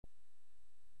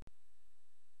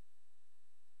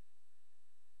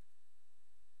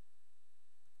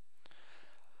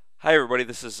Hi everybody,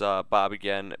 this is Bob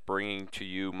again, bringing to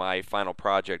you my final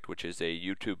project, which is a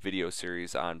YouTube video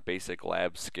series on basic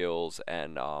lab skills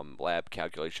and lab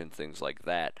calculations, things like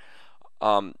that.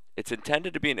 It's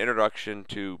intended to be an introduction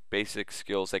to basic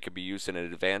skills that can be used in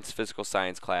an advanced physical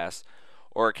science class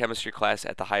or a chemistry class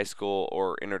at the high school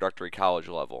or introductory college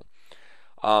level.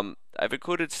 I've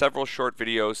included several short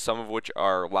videos, some of which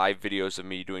are live videos of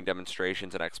me doing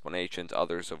demonstrations and explanations,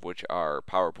 others of which are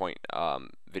PowerPoint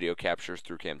video captures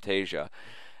through Camtasia.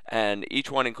 And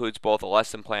each one includes both a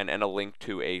lesson plan and a link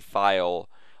to a file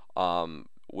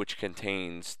which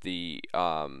contains the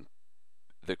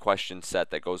question set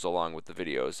that goes along with the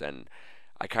videos. And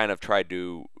I kind of tried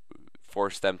to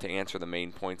force them to answer the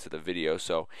main points of the video.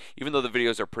 So even though the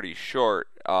videos are pretty short,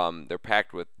 they're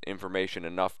packed with information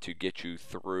enough to get you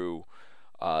through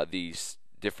these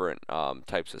different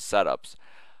types of setups.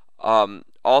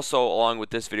 Also, along with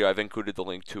this video, I've included the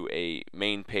link to a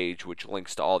main page which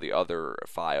links to all the other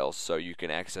files, so you can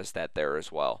access that there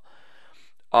as well.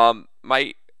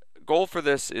 My goal for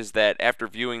this is that after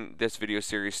viewing this video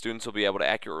series, students will be able to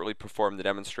accurately perform the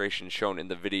demonstrations shown in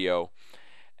the video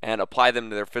and apply them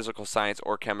to their physical science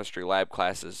or chemistry lab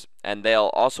classes. And they'll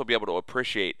also be able to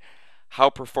appreciate how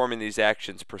performing these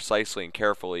actions precisely and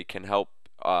carefully can help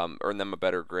earn them a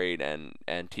better grade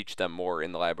and teach them more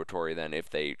in the laboratory than if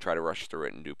they try to rush through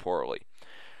it and do poorly.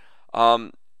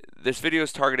 Um, this video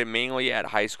is targeted mainly at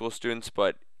high school students,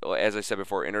 but as I said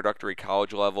before, introductory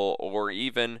college level or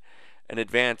even an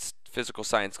advanced physical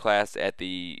science class at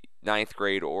the ninth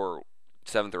grade or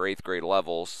 7th or 8th grade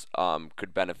levels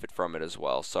could benefit from it as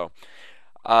well. So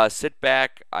sit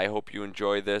back. I hope you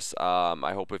enjoy this.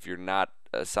 I hope if you're not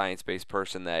a science-based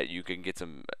person that you can get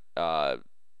some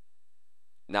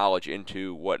knowledge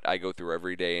into what I go through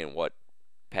every day and what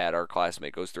Pat, our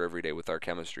classmate, goes through every day with our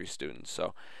chemistry students.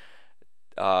 So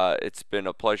it's been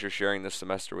a pleasure sharing this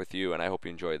semester with you, and I hope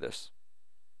you enjoy this.